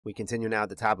We continue now at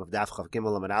the top of Daf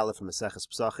Gimel Amud Aleph from Meseches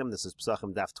Pesachim. This is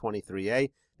Pesachim Daf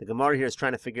 23a. The Gemara here is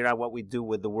trying to figure out what we do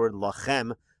with the word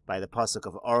lachem by the pasuk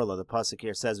of Arla. The pasuk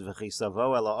here says,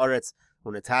 "V'chisavo ela aretz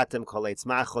unetatem kol eitz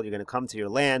machol." You're going to come to your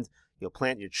land. You'll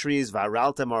plant your trees.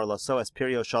 V'araltem arla so es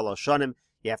pirio shalosh shanim.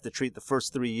 You have to treat the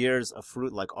first 3 years of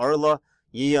fruit like Arla.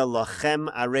 Yia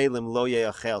lachem arelim lo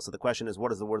yeachel. So the question is,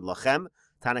 what is the word lachem?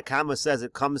 Tanakama says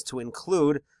it comes to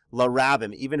include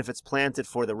larabim, even if it's planted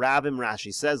for the rabim.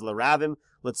 Rashi says larabim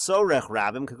letzorech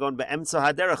rabim kagon beemtza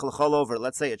haderech l'chol over.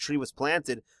 Let's say a tree was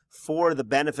planted for the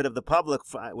benefit of the public,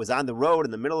 it was on the road,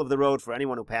 in the middle of the road, for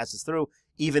anyone who passes through.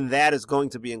 Even that is going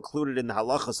to be included in the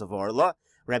halachas of Orla.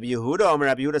 Rabbi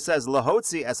Yehuda says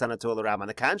lahotzi esanatul larabim. On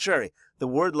the contrary, the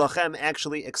word lachem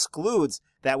actually excludes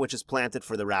that which is planted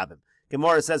for the rabim.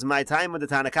 Gemara says, "My time with the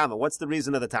Tanakama." What's the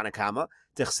reason of the Tanakama?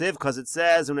 Tichsiv, because it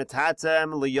says,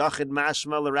 "Unetatem liyachid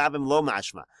mashma l'rabim lo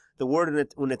mashma." The word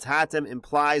unetatem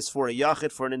implies for a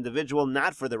yachid, for an individual,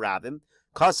 not for the rabim.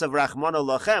 Kasav rachmana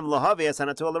lachem lahavi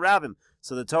esanatul l'rabim.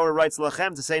 So the Torah writes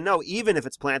lachem to say no, even if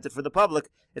it's planted for the public,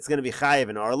 it's going to be chayiv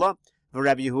in Arla. For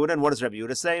Rabbi Yehuda, and what does Rabbi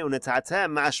Yehuda say?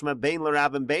 Unetatem mashma bein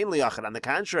l'rabim bein liyachid. On the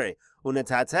contrary,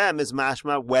 unetatem is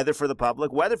mashma whether for the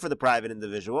public, whether for the private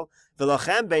individual.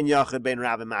 V'lachem bein yachid bein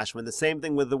rabim mashma. The same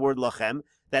thing with the word lachem.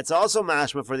 That's also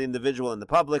mashma for the individual and the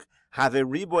public. Have a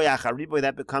riboy acha riboy,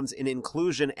 that becomes an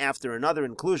inclusion after another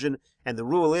inclusion, and the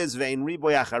rule is vein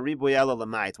riboy acha riboy ela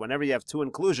lamait. Whenever you have two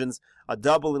inclusions, a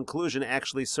double inclusion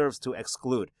actually serves to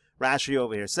exclude. Rashi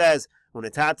over here says,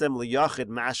 unetatem liyachid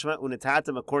mashma.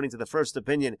 Unetatem, according to the first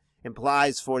opinion,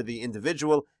 implies for the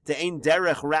individual. Te'ein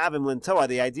derech rabim lintoa.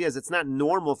 The idea is it's not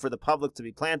normal for the public to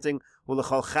be planting.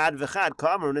 Ulechol chad v'chad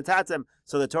kamer unetatem.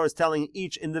 So the Torah is telling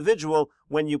each individual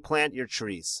when you plant your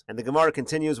trees. And the Gemara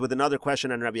continues with another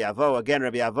question on Rabbi Avo. Again,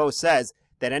 Rabbi Avo says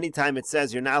that anytime it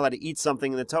says you're not allowed to eat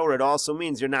something in the Torah, it also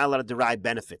means you're not allowed to derive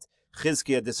benefit.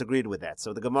 Chizkiah disagreed with that.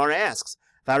 So the Gemara asks,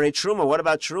 Vare Truma, what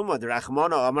about Truma? The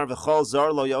Rachmana Amar v'chol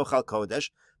zor lo yochal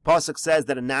kodesh. Pasuk says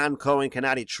that a non-Kohen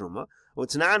cannot eat Truma.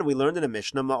 Utnan, we learned in a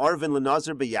Mishnah, Ma'arvin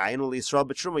l'nazir b'yayin l'Yisrael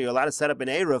b'Truma. You're allowed to set up an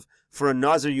Eruv for a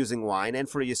Nazir using wine and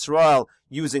for a Yisrael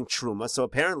using Truma. So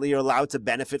apparently you're allowed to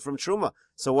benefit from Truma.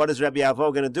 So what is Rabbi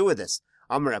Avo going to do with this?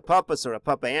 Amar Apapa, so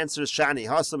Apapa answers, Shani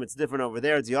Hasam, it's different over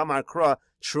there. Diamar Kra,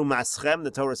 Trumaschem,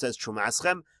 the Torah says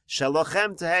Trumaschem.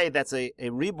 Shalochem tehei, that's a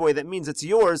riboy, that means it's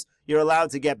yours, you're allowed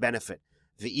to get benefit.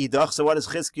 V'idach, so what does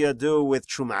Chizkiah do with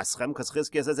Trumaschem? Because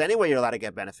Chizkiah says anyway you're allowed to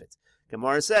get benefit.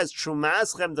 Gemara says,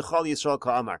 Trumaschem d'chol Yisrael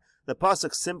ka'amar. The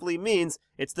pasuk simply means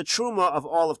it's the truma of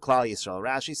all of Klal Yisrael.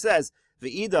 Rashi says,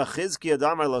 V'idach Chizkiah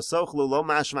damar lo sochlu lo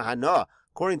mashma hana.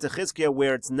 According to Chizkiah,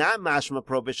 where it's not mashma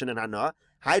prohibition in hana,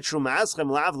 Hai Trumaschem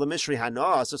lav lemishri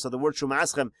hana. So the word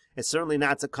Trumaschem is certainly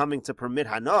not coming to permit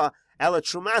hana. Ela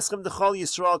Trumaschem d'chol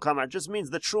Yisrael kamar just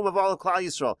means the truma of all of Klal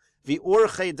Yisrael.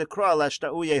 V'urchei dekra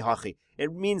l'shta'uye hachi.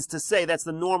 It means to say, that's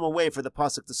the normal way for the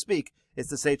pasuk to speak, is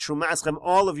to say Trumaschem,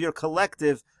 all of your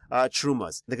collective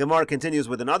trumas. The Gemara continues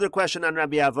with another question on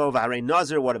Rabbi Avo. V'harei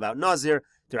Nazir, what about Nazir?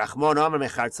 D'rachmon amar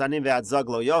mechartzanim ve'adzag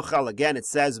lo yochal. Again, it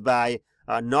says by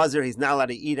Nazir, he's not allowed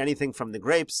to eat anything from the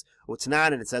grapes.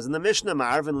 Utnan, and it says in the Mishnah,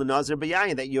 Ma'arvin l'nazir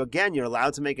b'yayin, that you're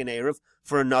allowed to make an Eruv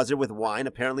for a Nazir with wine.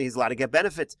 Apparently he's allowed to get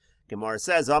benefit. Gemara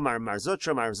says, Amar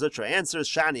Marzutra answers,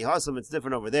 Shani Hasam, it's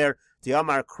different over there. The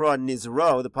Amar Kra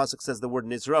Nizro, the pasuk says the word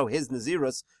Nizro, his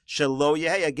Nazirus, Shelo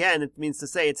Yehei, again, it means to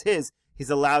say it's his, he's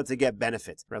allowed to get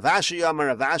benefit. Ravashi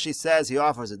Amar, Ravashi says, he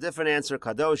offers a different answer,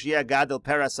 Kadosh Yeh Gadol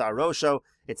Peras Arosho,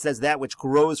 it says that which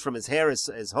grows from his hair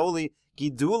is holy.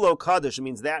 Gidulo Kadosh, it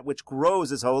means that which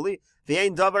grows is holy.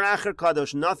 V'ein Davar Acher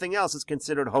Kadosh, nothing else is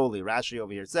considered holy. Rashi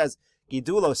over here says,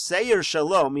 Gidulo Seir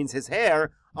Shalom means his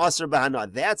hair, Asr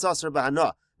Bahana. That's Asr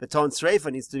Bahana. The ton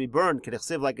Sreifa needs to be burned,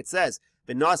 Kedechsiv, like it says.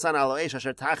 V'nosan alo eish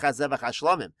asher tachas zevach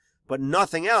hashlamim. But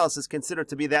nothing else is considered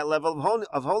to be that level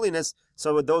of holiness,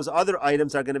 so those other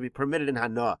items are going to be permitted in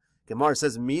Hana. Gemara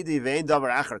says, Midi ve'ein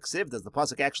davar acher ksiv. Does the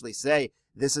pasuk actually say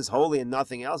this is holy and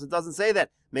nothing else? It doesn't say that.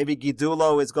 Maybe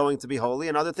Gidulo is going to be holy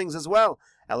and other things as well.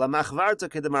 Ela machvarta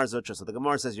kedemar zutra. So the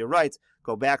Gemara says, you're right.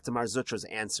 Go back to Mar Zutra's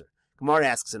answer. Gemara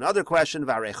asks another question.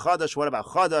 V'arei Chodosh. What about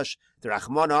Chodosh? The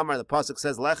Rachmon Amar. The pasuk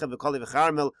says, Lechem v'koli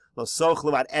v'charmel lo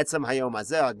sochlu ad etzem hayom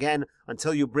hazeh. Again,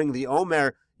 until you bring the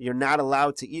Omer, you're not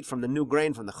allowed to eat from the new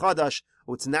grain from the Chodosh.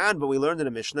 Utnan, but we learned in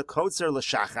a Mishnah, Kotzer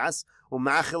l'shachas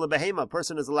umachil behema. A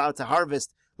person is allowed to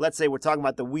harvest. Let's say we're talking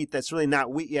about the wheat that's really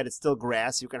not wheat yet; it's still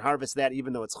grass. You can harvest that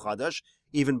even though it's Chodosh,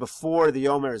 even before the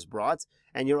Omer is brought.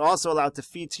 And you're also allowed to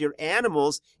feed to your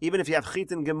animals, even if you have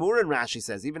chitin gemurin. Rashi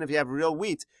says, even if you have real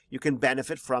wheat, you can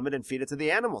benefit from it and feed it to the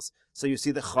animals. So you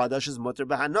see, the Chodosh is mutter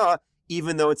b'hana,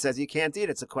 even though it says you can't eat.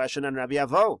 It's a question on Rabbi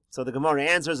Avo. So the Gemara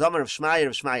answers, Amar of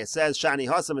Shmaya says, Shani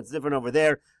Hasam, it's different over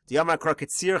there. The Yamar Kra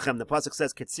Ketzirchem, the Pasuk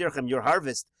says, Ketzirchem, your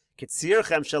harvest.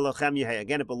 Ketzirchem Shalochem Yehei.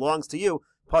 Again, it belongs to you.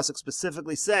 Pasuk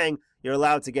specifically saying you're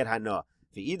allowed to get Hanoah.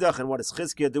 V'idach, and what does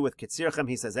Chizkiah do with Ketzirchem?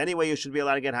 He says, anyway, you should be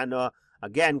allowed to get Hanoah.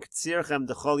 Again, Ketzirchem,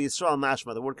 the Chol Yisrael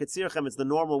Mashma. The word Ketzirchem is the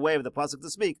normal way of the Pasuk to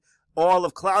speak. All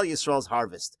of Klal Yisrael's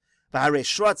harvest. V'harei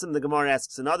Shrotzim, the Gemara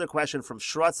asks another question from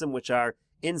Shrotzim, which are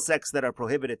insects that are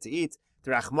prohibited to eat.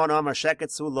 T'rachmon Amar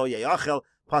Sheketzu lo yeyachel.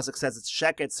 Pasuk says it's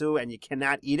Sheketzu and you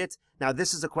cannot eat it. Now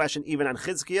this is a question even on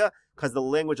Chizkiah, because the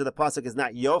language of the Pasuk is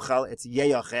not Yochel, it's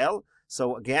Yeyachel.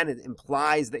 So again, it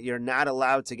implies that you're not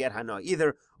allowed to get Hanoah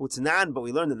either. Utnan, but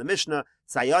we learned in the Mishnah,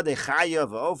 Tzayade Chaya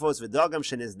v'ofos v'dogam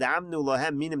shenizdamnu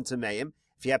lohem minim tameim.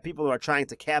 If you have people who are trying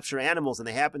to capture animals and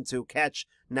they happen to catch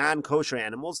non-kosher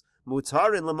animals,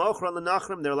 mutarin l'mochran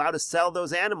l'nachrim, they're allowed to sell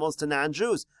those animals to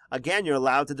non-Jews. Again, you're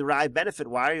allowed to derive benefit.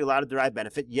 Why are you allowed to derive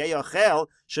benefit? Yeyachel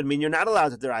should mean you're not allowed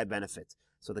to derive benefit.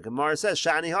 So the Gemara says,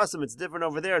 Shani Hasam, it's different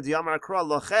over there. Diyamar Kra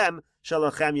lochem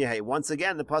shalochem yehei. Once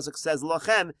again, the pasuk says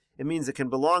lochem. It means it can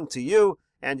belong to you,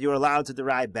 and you're allowed to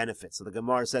derive benefit. So the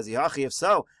Gemara says, Yachi, if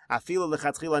so, afilu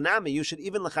lechatchila nami, you should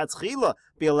even lechatchila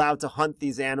be allowed to hunt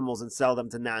these animals and sell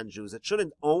them to non-Jews. It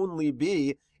shouldn't only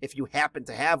be if you happen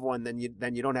to have one, then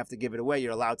you don't have to give it away.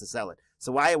 You're allowed to sell it.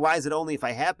 So why is it only if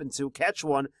I happen to catch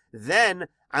one, then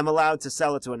I'm allowed to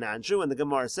sell it to a non-Jew? And the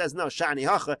Gemara says, no, Shani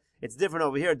Hacha, it's different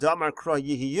over here. Damar Kra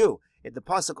Yihiyu. The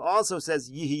pasuk also says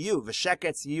Yihiyu,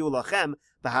 v'sheketz yihu lachem,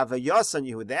 b'havayasan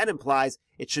yihu. That implies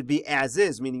it should be as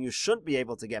is, meaning you shouldn't be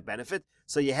able to get benefit.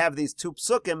 So you have these two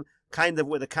psukim kind of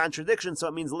with a contradiction. So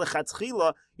it means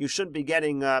lichatchila, you shouldn't be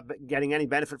getting any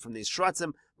benefit from these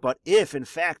shrotzim. But if in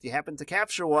fact you happen to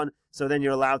capture one, so then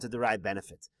you're allowed to derive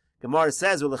benefit. Gemara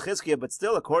says, well, Chizkiah, but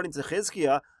still, according to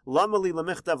Chizkiah, lamali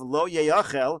lemichtav lo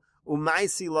yeyachel,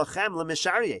 umaisi lochem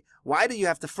lemisharye. Why do you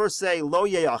have to first say lo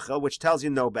yeyachel, which tells you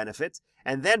no benefit,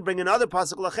 and then bring another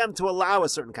pasuk lochem to allow a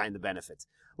certain kind of benefit?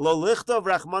 Lo lichtov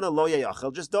rachmana lo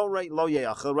yeyachel. Just don't write lo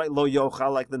yeyachel, write lo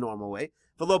yochal like the normal way.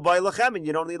 V'lo bay lochem, and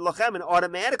you don't need lochem, and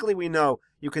automatically we know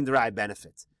you can derive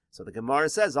benefit. So the Gemara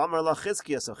says, Amar la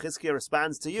Chizkiah. So Chizkiah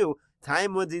responds to you,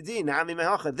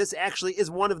 this actually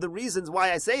is one of the reasons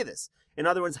why I say this. In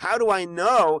other words, how do I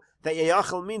know that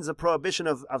Yeyachel means a prohibition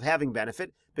of having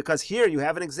benefit? Because here you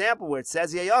have an example where it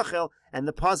says Yeyachel, and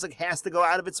the pasuk has to go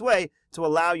out of its way to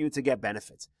allow you to get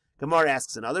benefit. Gemara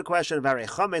asks another question, Varei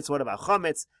Chametz, what about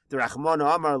Chametz? The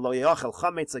Rachmana Amar lo Yeyachel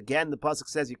Chametz. Again, the pasuk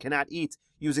says you cannot eat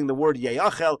using the word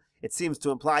Yeyachel. It seems to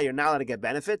imply you're not allowed to get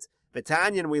benefit.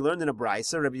 V'tanyan, we learned in a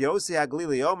brisa, Rabbi Yossi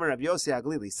Haglili Omer, Rabbi Yossi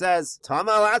Haglili says,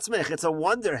 Tama al-atzmech, it's a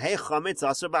wonder, hey chametz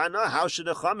asur ba'ana, how should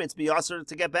a chametz be asur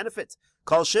to get benefit?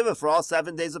 Kol shiva, for all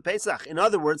 7 days of Pesach. In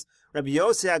other words, Rabbi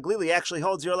Yossi Haglili actually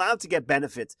holds you're allowed to get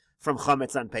benefit from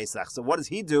chametz on Pesach. So what does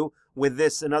he do with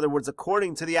this? In other words,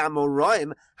 according to the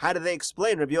Amoraim, how do they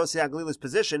explain Rabbi Yossi Haglili's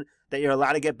position that you're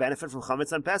allowed to get benefit from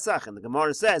chametz on Pesach? And the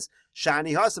Gemara says,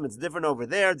 Shani Hasam, it's different over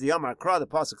there. The Yamar Kra, the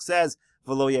pasuk says,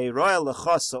 Again, the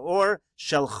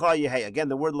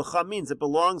word lecha means it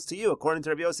belongs to you. According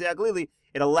to Rabbi Yossi Haglili,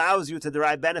 it allows you to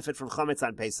derive benefit from chametz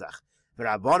on Pesach. The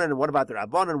Rabbanan, and what about the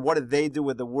Rabbanan? What do they do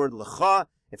with the word lecha?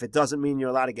 If it doesn't mean you're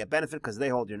allowed to get benefit, because they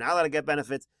hold you're not allowed to get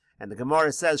benefit. And the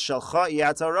Gemara says, Shalcha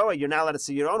iyataroa, you're not allowed to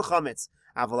see your own chametz.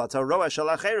 Avalataroa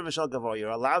shalacherim v'shal gavor,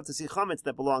 you're allowed to see chametz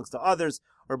that belongs to others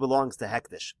or belongs to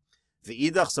hektish.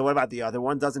 V'idach, so what about the other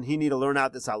one? Doesn't he need to learn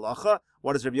out this halacha?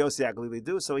 What does Rabbi Yossi Haglili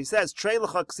do? So he says, Trei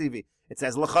lecha ksivi. It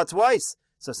says lecha twice.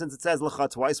 So since it says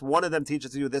lecha twice, one of them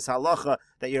teaches you this halacha,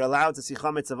 that you're allowed to see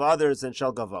chametz of others and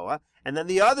shel gavoa. And then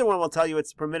the other one will tell you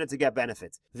it's permitted to get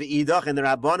benefit. V'idach, and the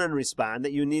Rabbanan respond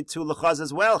that you need two lechas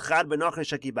as well. Chad benachri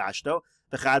shekibashto,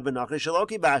 v'chad benachri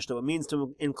shelokibashto. It means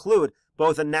to include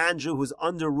both a non-Jew who's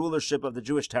under rulership of the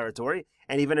Jewish territory,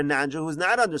 and even a non-Jew who's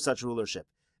not under such rulership.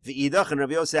 V'idach, and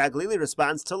Rabbi Yossi Haglili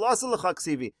responds to lasa lecha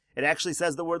ksivi. It actually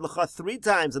says the word lecha 3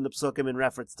 times in the psukim in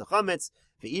reference to chametz.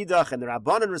 V'idach, and the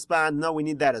Rabbanan respond, no, we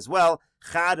need that as well.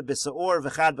 Chad b'seor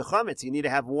v'chad b'chametz. You need to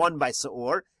have one by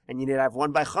seor, and you need to have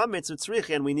one by chametz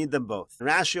u'tzrichi, and we need them both.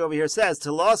 Rashi over here says,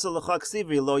 to lasa lecha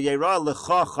ksivi lo yera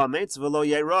lecha chametz v'lo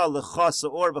yera lecha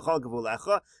seor b'chol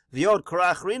gevulecha v'yod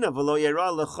korach rina v'lo yera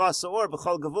lecha seor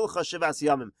b'chol gevulcha shivas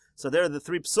yamim. So there are the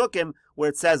 3 psukim where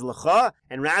it says lecha,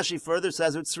 and Rashi further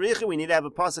says u'tzrichi. We need to have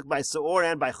a pasuk by seor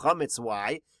and by chametz.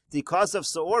 Why? Because of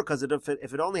seor, because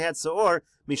if it only had seor,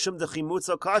 mishum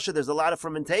dechimutzo kasha, there's a lot of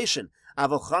fermentation.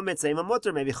 Aval chametz ema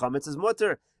mutter, maybe chametz is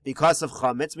mutter. Because of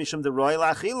chametz, mishum de roy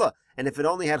la'achila. And if it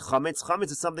only had chametz,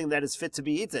 chametz is something that is fit to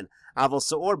be eaten. Aval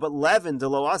seor, but leaven, de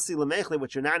lo asi lemechle,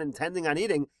 which you're not intending on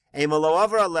eating,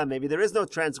 Maybe there is no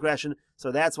transgression,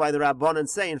 so that's why the Rabbanan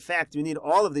say, in fact, you need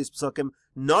all of these psukim.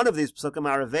 None of these psukim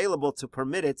are available to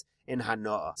permit it in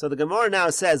Hanoah. So the Gemara now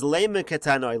says, Leimen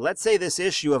ketanoi. Let's say this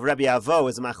issue of Rabbi Avo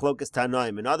is machlokas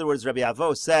tanoim. In other words, Rabbi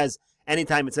Avo says,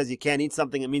 anytime it says you can't eat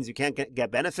something, it means you can't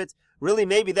get benefit. Really,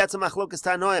 maybe that's a machlokas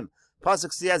tanoim.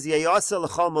 Pasuk says, Yeyasa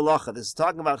l'chol malacha. This is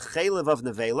talking about chaylev of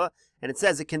nevela, and it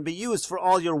says it can be used for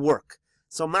all your work.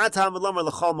 So,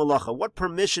 what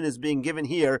permission is being given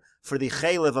here for the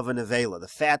chaylev of a nevela, the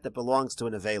fat that belongs to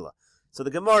a nevela? So the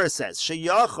Gemara says,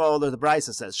 Sheyachol, or the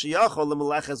Brisa says, Sheyachol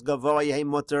l'meleches gavoa yehi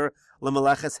mutter,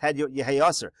 l'meleches hedyot yehi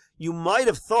aser. You might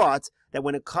have thought that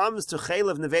when it comes to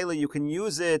chaylev nevela, you can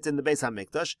use it in the Beis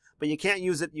HaMikdash, but you can't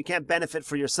use it, you can't benefit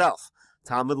for yourself.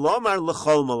 Talmud lomar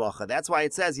l'chol malacha. That's why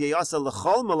it says yeyasa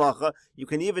l'chol malacha. You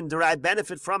can even derive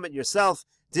benefit from it yourself.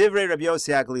 Divrei Rabbi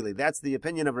Yossi Haglili. That's the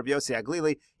opinion of Rabbi Yossi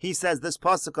Haglili. He says this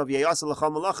pasuk of yeyasa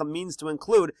l'chol malacha means to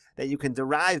include that you can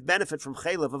derive benefit from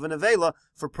chaylev of an avela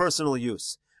for personal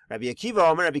use. Rabbi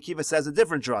Akiva says a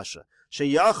different drasha.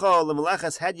 Sheyachol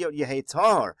l'meleches hedyot yehi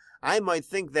tahor. I might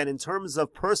think that in terms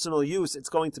of personal use, it's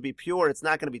going to be pure, it's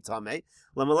not going to be tameh.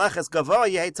 L'meleches gavoa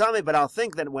yehi tameh, but I'll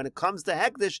think that when it comes to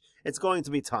hekdesh, it's going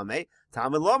to be tameh.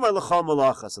 Talmud lomar l'chol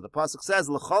malacha. So the pasuk says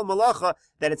l'chol malacha,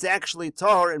 that it's actually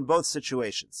tahor in both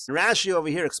situations. Rashi over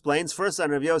here explains, first on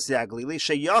Rabbi Yossi Haglili,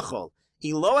 sheyachol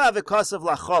ilo avikasav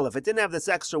lachol. If it didn't have this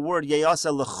extra word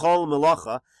yeyasa l'chol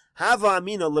malacha, Hava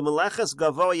amino lemeleches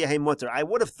gavoa yehi mutter. I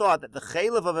would have thought that the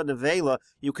chaylev of a nevela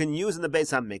you can use in the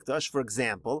Beis HaMikdash. For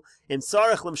example, in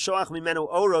sarich lemshoach mimenu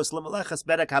oros lemeleches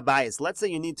bedek habayis. Let's say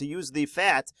you need to use the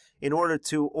fat in order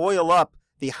to oil up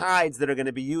the hides that are going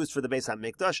to be used for the Beis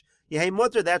HaMikdash. Yehi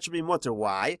mutter, that should be mutter.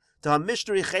 Why? To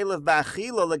hamishtori chaylev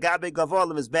ba'achilo legabe gavoa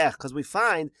lemizbeach. Because we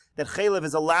find that chaylev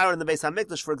is allowed in the Beis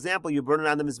HaMikdash. For example, you burn it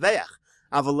on the mizbeach.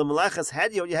 But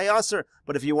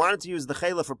if you wanted to use the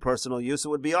chaylev for personal use, it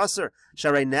would be aser.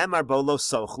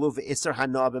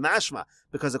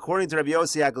 Because according to Rabbi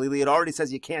Yossi Haglili, it already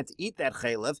says you can't eat that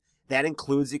chaylev. That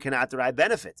includes you cannot derive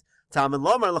benefit. So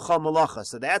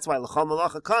that's why l'chol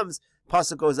malacha comes.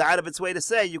 Pasuk goes out of its way to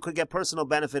say you could get personal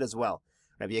benefit as well.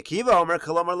 Rabbi Akiva Omer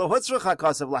kolomar lo hutzrich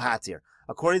hakasav lahatir.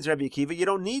 According to Rabbi Akiva, you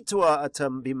don't need to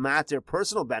be matir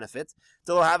personal benefit.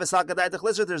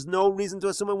 There's no reason to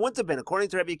assume it wouldn't have been. According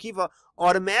to Rabbi Akiva,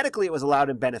 automatically it was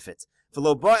allowed in benefit. The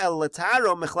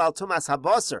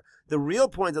real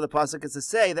point of the pasuk is to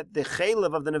say that the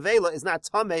chaylev of the nevela is not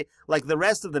tameh like the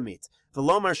rest of the meat.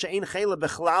 Chaylev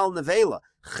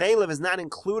is not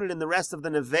included in the rest of the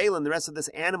nevela, and the rest of this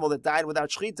animal that died without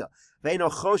shchita.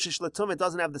 It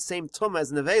doesn't have the same tumah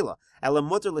as nevela.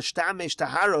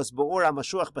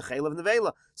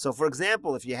 So, for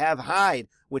example, if you have hide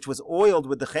which was oiled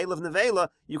with the chaylev nevela,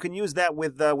 you can use that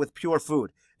with pure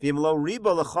food. And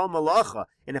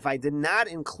if I did not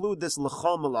include this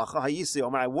l'chol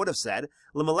malacha, I would have said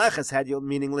l'meleches hedyot,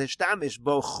 meaning l'hishtamish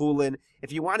bo chulin.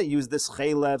 If you want to use this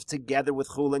chaylev together with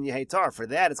chulin yehetar, for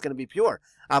that it's going to be pure.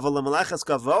 Aval l'meleches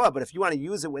gavoa, but if you want to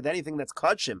use it with anything that's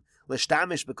kachim,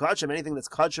 l'hishtamish bekachim, anything that's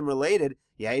kachim related,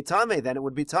 yehetame, then it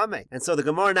would be tame. And so the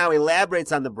Gemara now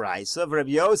elaborates on the brayso of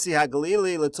Rabbi Yossi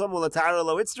Haglili l'tum u'latara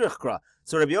lo itzrichkra.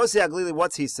 So Rabbi Yossi Haglili,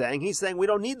 what's he saying? He's saying we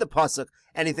don't need the pasuk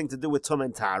anything to do with tum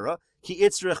and tara. Ki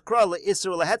itzrich kra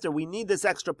le'isur leheter. We need this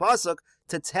extra pasuk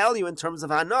to tell you in terms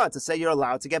of hana, to say you're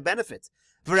allowed to get benefit.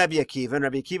 For Rabbi Akiva, and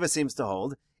Rabbi Akiva seems to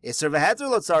hold, isur v'heter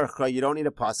lo tzarich kra. You don't need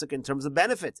a pasuk in terms of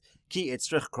benefit. Ki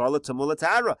itzrich kra le'tum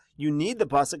u'latara. You need the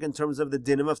pasuk in terms of the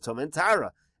dinim of tum and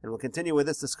tara. And we'll continue with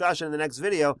this discussion in the next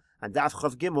video on Daf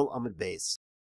Chav Gimel Amud Beis.